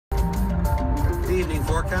evening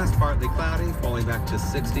forecast, partly cloudy, falling back to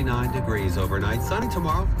 69 degrees overnight. Sunny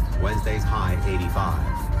tomorrow, Wednesday's high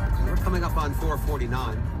 85. We're coming up on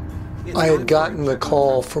 449. I had gotten the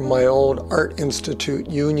call from my old Art Institute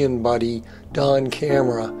union buddy, Don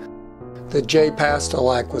Camera, that Jay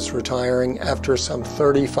Pastelak was retiring after some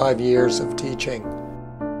 35 years of teaching.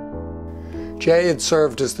 Jay had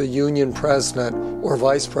served as the union president or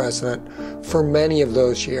vice president for many of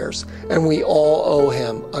those years, and we all owe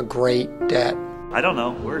him a great debt. I don't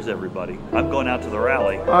know. Where's everybody? I'm going out to the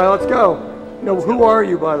rally. All right, let's go. Who are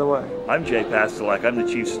you, by the way? I'm Jay Pastelak. I'm the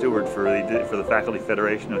chief steward for the Faculty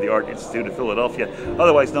Federation of the Art Institute of Philadelphia,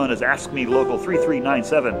 otherwise known as Ask Me Local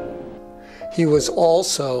 3397. He was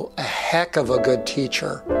also a heck of a good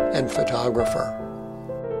teacher and photographer.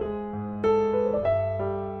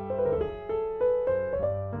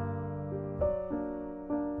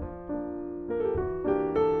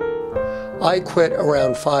 I quit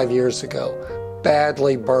around 5 years ago,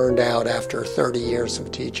 badly burned out after 30 years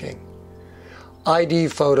of teaching. ID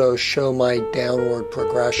photos show my downward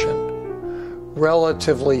progression.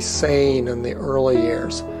 Relatively sane in the early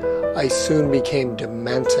years, I soon became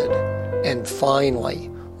demented and finally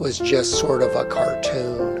was just sort of a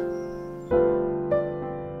cartoon.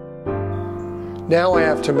 Now I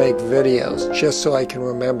have to make videos just so I can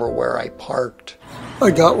remember where I parked. I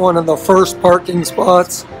got one of the first parking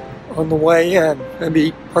spots on the way in,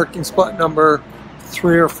 maybe parking spot number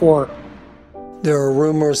 3 or 4. There are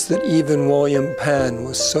rumors that even William Penn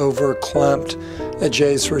was so verklempt at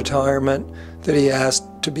Jay's retirement that he asked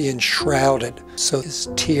to be enshrouded so his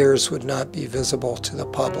tears would not be visible to the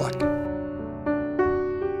public.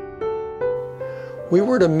 We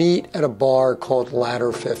were to meet at a bar called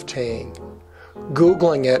Ladder 15.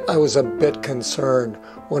 Googling it, I was a bit concerned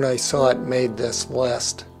when I saw it made this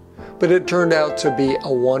list, but it turned out to be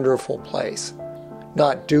a wonderful place,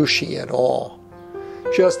 not douchey at all.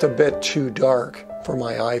 Just a bit too dark for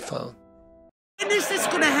my iPhone. And this is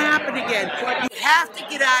going to happen again. You have to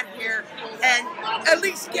get out here and at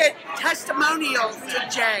least get testimonials to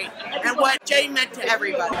Jay and what Jay meant to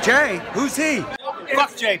everybody. Jay? Who's he?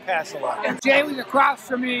 Fuck Jay Pastelak. Jay was across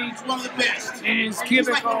from me. He's one of the best. In his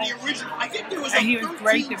cubicle. And he was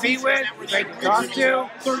great to be with, great to talk to.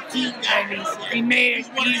 13 And he made it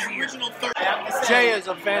easier. Jay is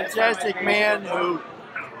a fantastic man who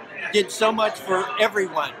did so much for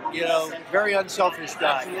everyone, very unselfish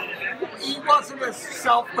guy. He wasn't as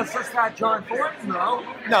selfless as that John Thornton, though.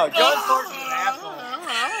 No, John Thornton was an asshole.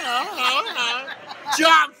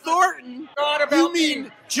 John Thornton? You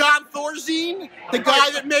mean John Thorzine? The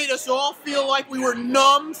guy that made us all feel like we were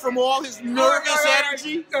numb from all his nervous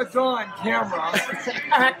energy? That's on camera.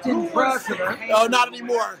 Acting president. Oh, not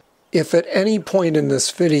anymore. If at any point in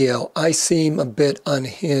this video I seem a bit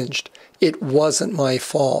unhinged, it wasn't my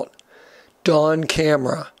fault. Don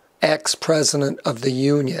Camera, ex-president of the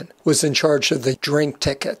union, was in charge of the drink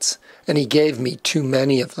tickets, and he gave me too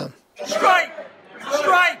many of them. Strike!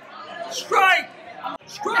 Strike! Strike!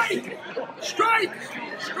 Strike! Strike!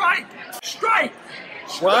 Strike! Strike!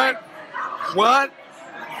 What? What?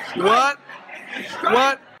 What?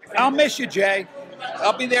 What? I'll miss you, Jay.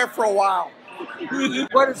 I'll be there for a while.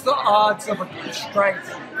 What is the odds of a strike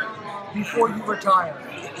before you retire?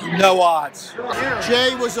 No odds.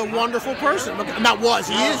 Jay was a wonderful person. Not was,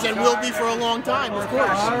 he is and will be for a long time, of course.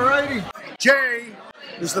 All righty. Jay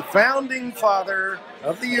is the founding father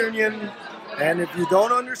of the union, and if you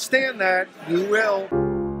don't understand that, you will.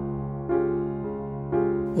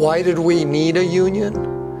 Why did we need a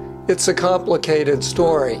union? It's a complicated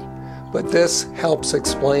story, but this helps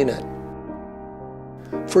explain it.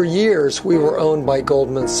 For years, we were owned by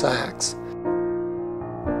Goldman Sachs,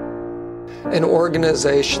 an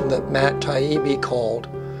organization that Matt Taibbi called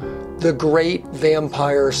the Great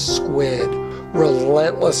Vampire Squid,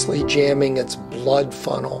 relentlessly jamming its blood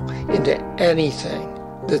funnel into anything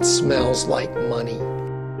that smells like money.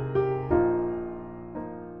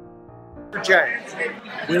 Jay.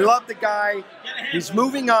 We love the guy. He's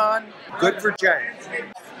moving on. Good for Jay.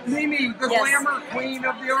 Mimi, the glamour queen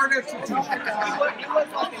of the art institute.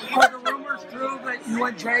 Are the rumors true that you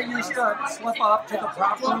and Jay used to slip off to the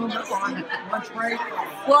prop room on lunch break?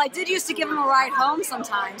 Well, I did used to give him a ride home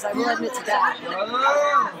sometimes. I will admit to that.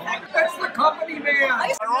 Oh, that's the company man.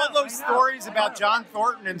 Are all those stories about John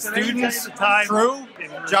Thornton and students true?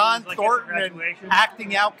 John Thornton and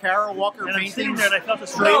acting out Carol Walker paintings? And I felt a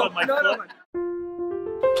strain on my foot.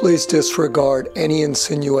 Please disregard any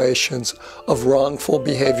insinuations of wrongful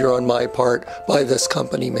behavior on my part by this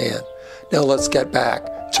company man. Now let's get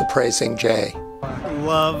back to praising Jay.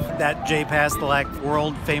 Love that Jay Pastelak,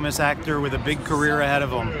 world famous actor with a big career ahead of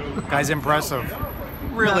him. Guy's impressive.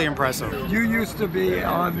 Really impressive. You used to be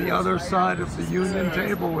on the other side of the union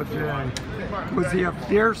table with Jay. Was he a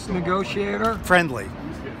fierce negotiator? Friendly.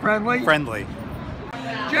 Friendly? Friendly.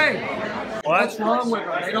 Jay, what's wrong with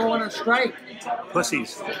them? They don't want to strike.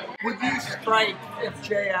 Pussies. Would you strike if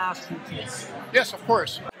Jay asked you to? Yes, of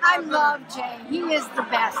course. I love Jay. He is the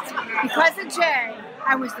best. Because of Jay,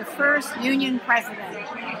 I was the first union president.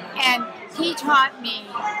 And he taught me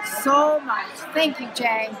so much. Thank you,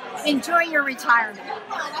 Jay. Enjoy your retirement.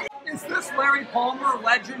 Is this Larry Palmer,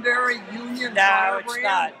 legendary union No, it's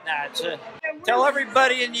not. No, tell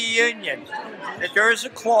everybody in the union that there is a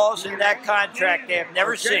clause in that contract they have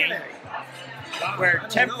never seen where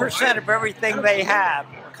 10% of everything they have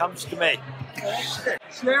comes to me.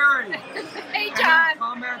 Sherry, Hey, John.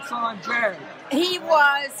 comments on Jay? He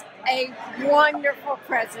was a wonderful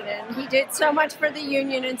president. He did so much for the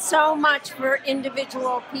union and so much for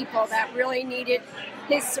individual people that really needed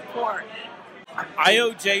his support. I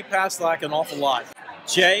owe Jay Pastelak an awful lot.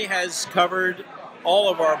 Jay has covered all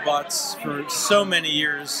of our butts for so many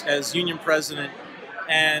years as union president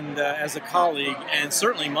and as a colleague, and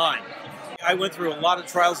certainly mine. I went through a lot of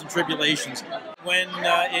trials and tribulations. When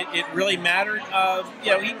it really mattered,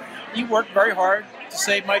 he worked very hard to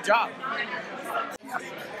save my job.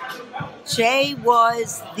 Jay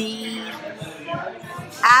was the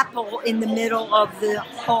apple in the middle of the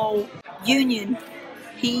whole union.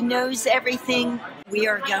 He knows everything. We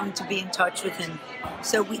are going to be in touch with him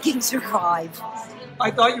so we can survive.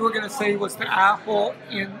 I thought you were going to say he was the apple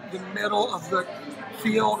in the middle of the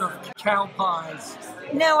field of cow pies.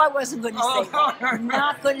 No, I wasn't going to say that. I'm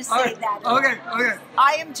not going to say that. Okay.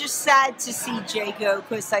 I am just sad to see Jay go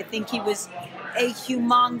because I think he was a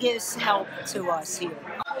humongous help to us here.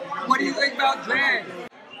 What do you think about Jay?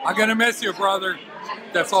 I'm going to miss you, brother.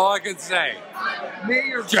 That's all I can say.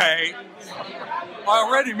 Me or Jay? I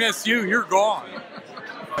already miss you. You're gone.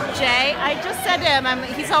 Jay, I just said to him,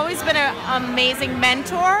 he's always been an amazing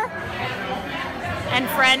mentor and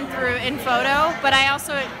friend in photo, but I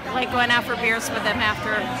also like going out for beers with him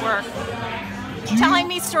after work. Telling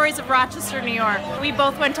me stories of Rochester, New York. We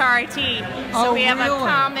both went to RIT, so we have a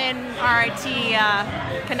common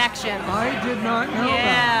RIT connection. I did not know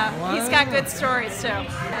that. Yeah, Wow. He's got good stories too.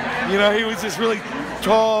 You know, he was this really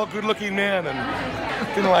tall, good-looking man,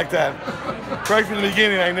 and didn't like that. Right from the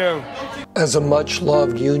beginning, I knew. As a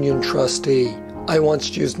much-loved union trustee, I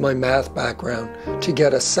once used my math background to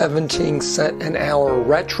get a 17-cent an hour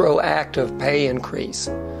retroactive pay increase.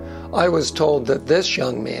 I was told that this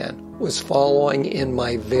young man was following in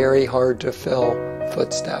my very hard-to-fill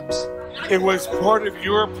footsteps. It was part of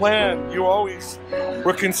your plan. You always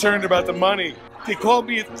were concerned about the money. They called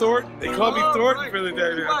me Thornton. They called me Thornton for the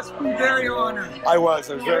day. You must be very honored. I was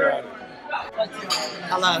very honored.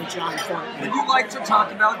 Hello, John Thornton. Would you like to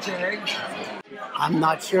talk about Jay? I'm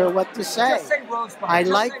not sure what to say. Just say Rosebud. I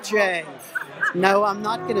Just like say Jay. No, I'm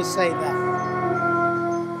not going to say that.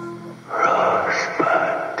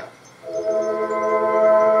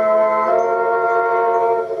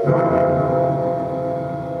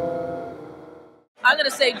 I'm going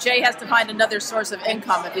to say Jay has to find another source of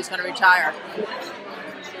income if he's going to retire.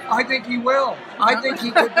 I think he will. I think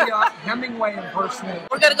he could be a Hemingway impersonator.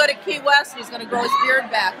 We're going to go to Key West and he's going to grow his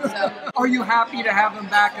beard back. So. Are you happy to have him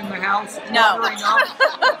back in the house? No.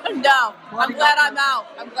 No. I'm glad I'm out.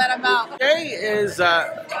 I'm glad I'm out. Jay is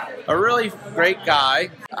a really great guy.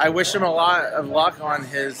 I wish him a lot of luck on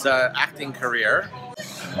his acting career.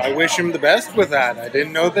 I wish him the best with that. I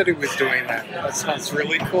didn't know that he was doing that. That sounds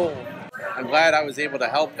really cool. I'm glad I was able to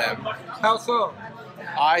help him. How so?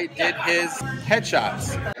 I did his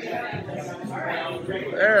headshots.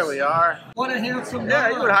 There we are. What a handsome guy.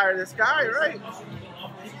 Yeah, you would hire this guy, right?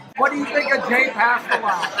 What do you think of Jay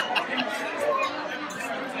Pastelak?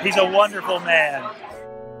 He's a wonderful man.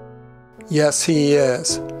 Yes, he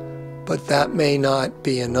is. But that may not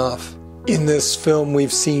be enough. In this film,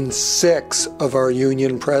 we've seen 6 of our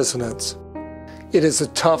union presidents. It is a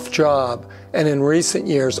tough job, and in recent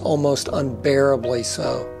years, almost unbearably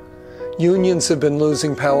so. Unions have been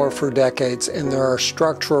losing power for decades, and there are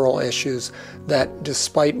structural issues that,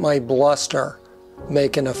 despite my bluster,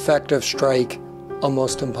 make an effective strike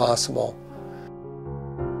almost impossible.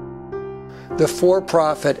 The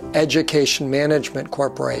for-profit Education Management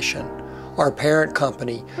Corporation, our parent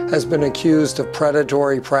company, has been accused of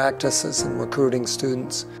predatory practices in recruiting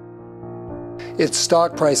students. Its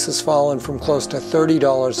stock price has fallen from close to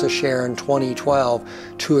 $30 a share in 2012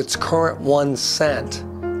 to its current 1 cent.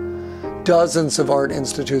 Dozens of art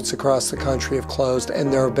institutes across the country have closed,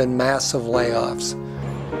 and there have been massive layoffs.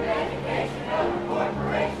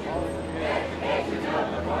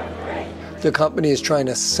 The company is trying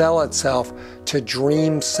to sell itself to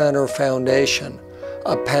Dream Center Foundation,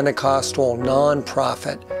 a Pentecostal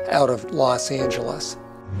nonprofit out of Los Angeles.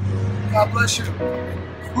 God bless you.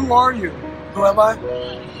 Who are you? Who am I?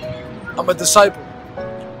 I'm a disciple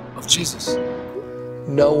of Jesus.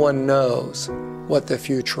 No one knows what the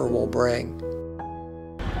future will bring.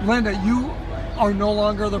 Linda, you are no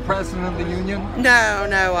longer the president of the union? No,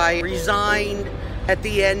 I resigned at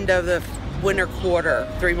the end of the winter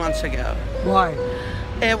quarter 3 months ago. Why?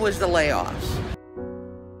 It was the layoffs.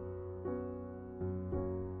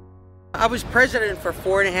 I was president for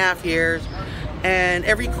 4.5 years, and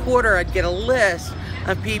every quarter I'd get a list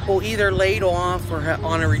of people either laid off or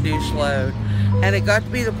on a reduced load. And it got to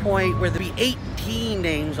be the point where there'd be 18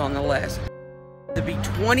 names on the list. There'd be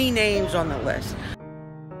 20 names on the list.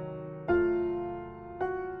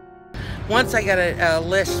 Once I got a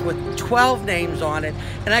list with 12 names on it,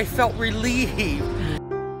 and I felt relieved.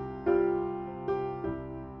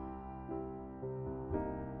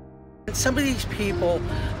 And some of these people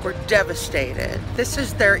were devastated. This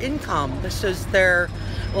is their income. This is their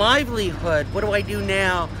livelihood. What do I do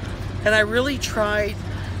now? And I really tried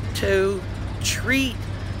to treat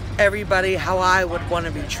everybody how I would want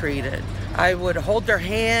to be treated. I would hold their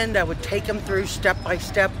hand. I would take them through step by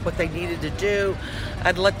step what they needed to do.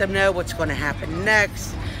 I'd let them know what's going to happen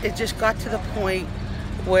next. It just got to the point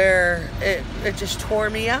where it just tore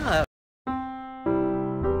me up.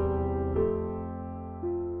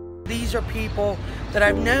 These are people that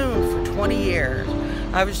I've known for 20 years.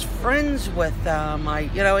 I was friends with them. I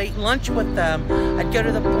ate lunch with them. I'd go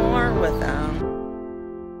to the bar with them.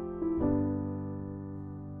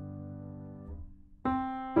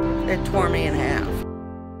 It tore me in half.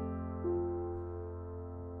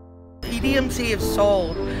 EDMC have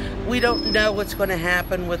sold. We don't know what's going to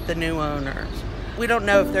happen with the new owners. We don't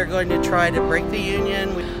know if they're going to try to break the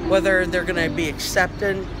union, whether they're going to be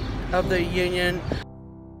accepting of the union.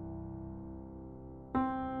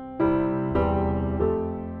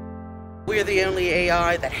 We're the only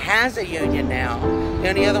AI that has a union now. The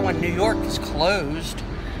only other one, New York, is closed.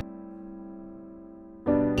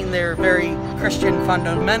 They're very Christian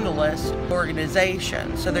fundamentalist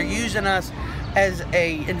organization, so they're using us as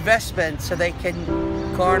a investment so they can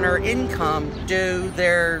garner income, do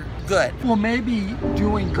their good. Well, maybe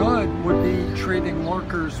doing good would be treating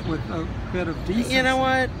workers with a bit of decency. You know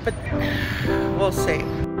what? But we'll see.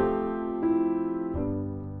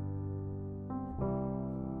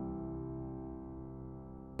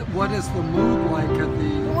 What is the mood like at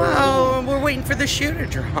the... Well, we're waiting for the shoe to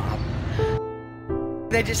drop.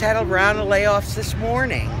 They just had a round of layoffs this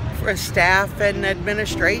morning for staff and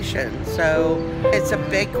administration, so it's a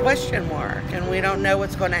big question mark, and we don't know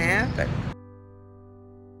what's going to happen.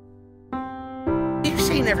 You've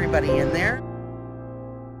seen everybody in there.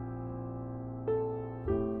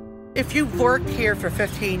 If you've worked here for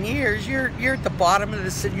 15 years, you're at the bottom of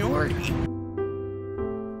the seniority.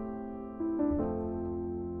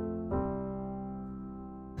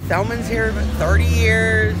 Thelman's here for 30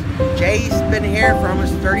 years. Jay's been here for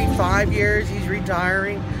almost 35 years. He's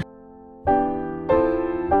retiring.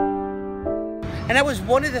 And that was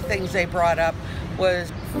one of the things they brought up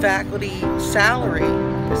was faculty salary.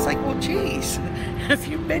 It's like, well, geez, if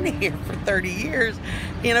you've been here for 30 years,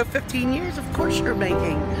 15 years, of course you're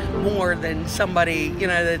making more than somebody,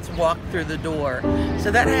 that's walked through the door.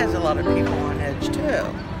 So that has a lot of people on edge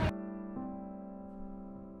too.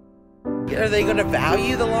 Are they going to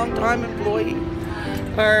value the long-time employee?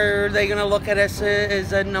 Or are they going to look at us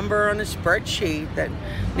as a number on a spreadsheet that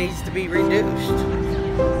needs to be reduced?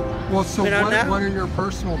 Well, so what are your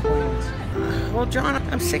personal plans? Well, John,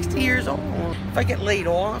 I'm 60 years old. If I get laid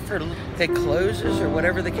off or it closes or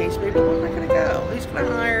whatever the case may be, where am I going to go? Who's going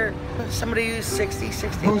to hire somebody who's 60,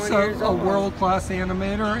 61 who's years old? A world-class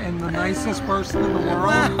animator and the nicest person in the world?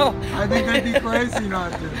 Wow. I think they'd be crazy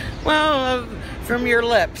not to. Well, from your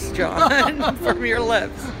lips, John. From your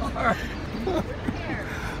lips.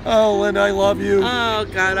 Oh, Lynn, I love you. Oh,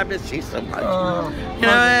 God, I miss you so much.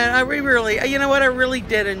 I really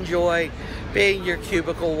did enjoy being your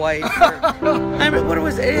cubicle wife. I mean, what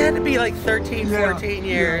was it? It had to be like 13, 14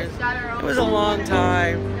 years. Yeah. It was a long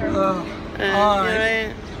time. All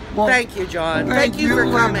right. Well, thank you, John. Thank you for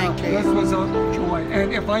coming. This was a joy.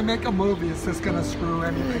 And if I make a movie, is this going to screw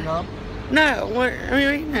anything up? No.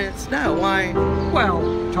 No. Why?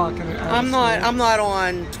 Well, talking. I'm not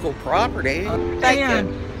on school property. Thank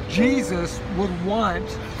you. Jesus would want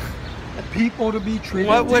people to be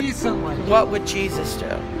treated decently. What would Jesus do?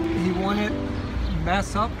 He wouldn't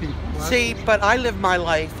mess up people. Right? See, but I live my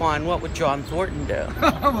life on what would John Thornton do?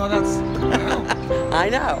 Well, that's... I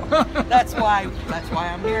know. That's why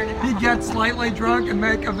I'm here now. You get slightly drunk and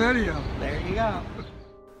make a video. There you go.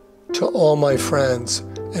 To all my friends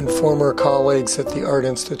and former colleagues at the Art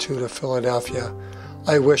Institute of Philadelphia,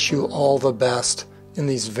 I wish you all the best in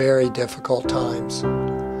these very difficult times.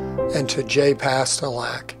 And to Jay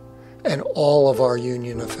Pastelak and all of our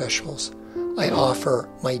union officials, I offer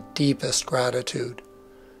my deepest gratitude.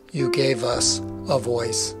 You gave us a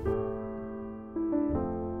voice.